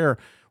guys share.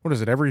 What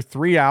is it? Every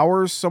 3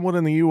 hours, someone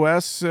in the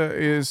U.S.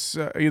 is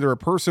either a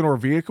person or a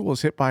vehicle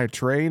is hit by a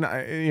train.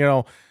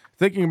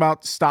 Thinking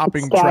about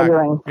stopping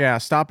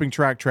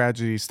track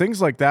tragedies,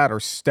 things like that are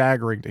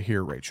staggering to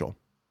hear, Rachel.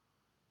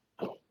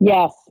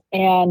 Yes,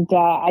 and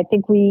I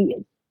think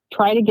we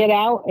try to get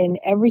out in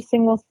every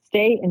single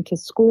state into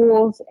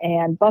schools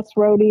and bus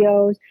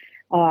rodeos,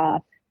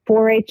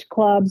 4-H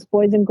clubs,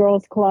 boys and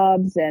girls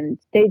clubs, and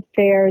state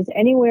fairs,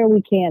 anywhere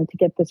we can to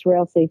get this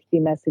rail safety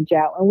message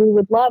out. And we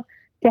would love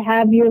to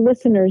have your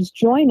listeners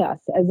join us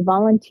as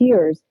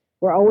volunteers.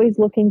 We're always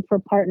looking for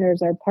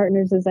partners. Our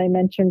partners, as I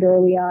mentioned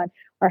early on,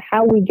 are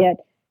how we get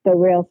the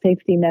rail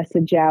safety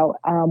message out,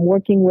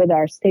 working with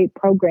our state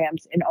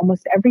programs in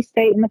almost every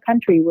state in the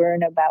country. We're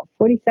in about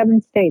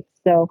 47 states.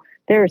 So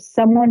there is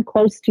someone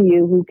close to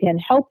you who can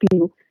help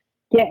you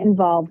get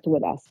involved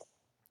with us.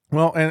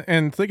 Well,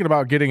 and thinking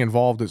about getting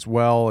involved as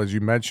well, as you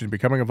mentioned,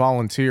 becoming a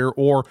volunteer,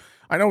 or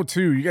I know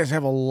too, you guys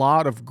have a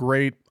lot of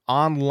great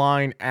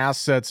online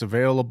assets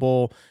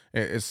available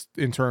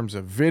in terms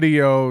of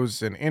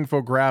videos and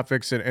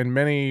infographics and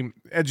many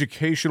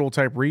educational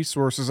type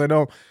resources. I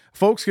know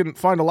folks can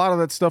find a lot of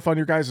that stuff on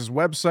your guys'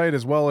 website,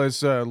 as well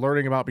as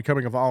learning about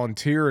becoming a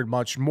volunteer and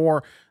much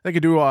more. They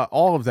can do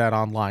all of that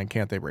online,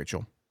 can't they,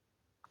 Rachel?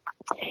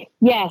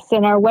 Yes,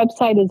 and our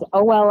website is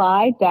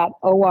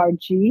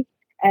oli.org.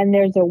 And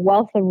there's a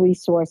wealth of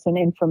resource and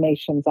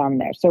informations on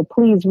there. So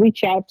please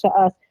reach out to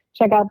us,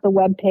 check out the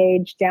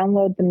webpage,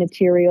 download the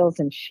materials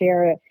and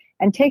share it,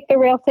 and take the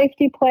Rail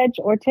Safety Pledge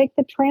or take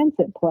the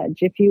Transit Pledge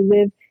if you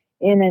live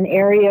in an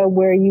area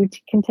where you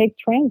can take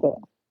transit.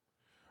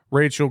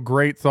 Rachel,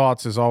 great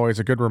thoughts as always.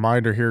 A good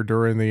reminder here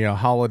during the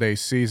holiday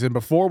season.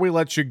 Before we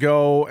let you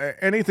go,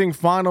 anything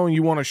final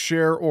you want to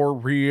share or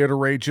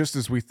reiterate just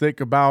as we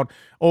think about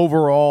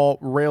overall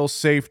rail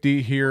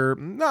safety here,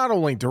 not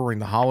only during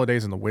the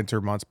holidays and the winter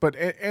months, but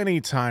at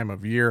any time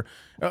of year?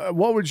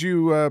 What would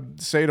you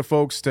say to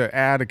folks to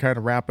add to kind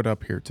of wrap it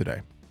up here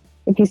today?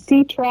 If you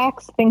see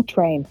tracks, think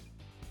train.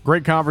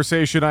 Great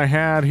conversation I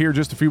had here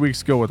just a few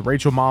weeks ago with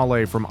Rachel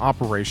Maleh from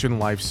Operation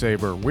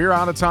Lifesaver. We're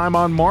out of time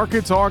on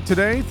Market Talk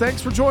today.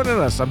 Thanks for joining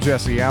us. I'm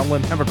Jesse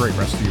Allen. Have a great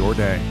rest of your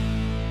day.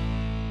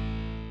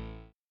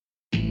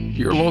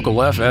 Your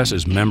local FS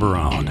is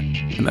member-owned,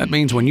 and that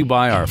means when you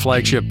buy our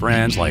flagship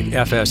brands like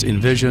FS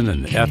Envision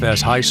and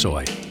FS High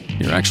Soy,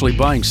 you're actually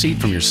buying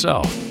seed from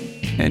yourself.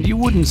 And you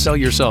wouldn't sell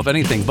yourself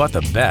anything but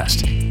the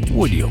best,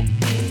 would you?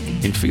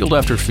 In field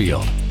after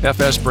field,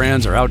 FS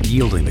brands are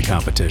out-yielding the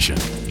competition.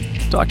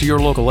 Talk to your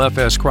local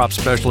FS crop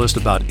specialist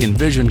about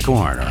Envision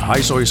corn or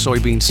High Soy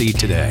soybean seed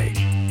today.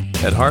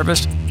 At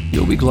harvest,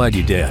 you'll be glad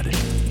you did.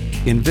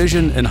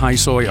 Envision and High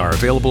Soy are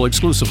available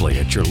exclusively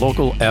at your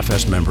local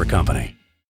FS member company.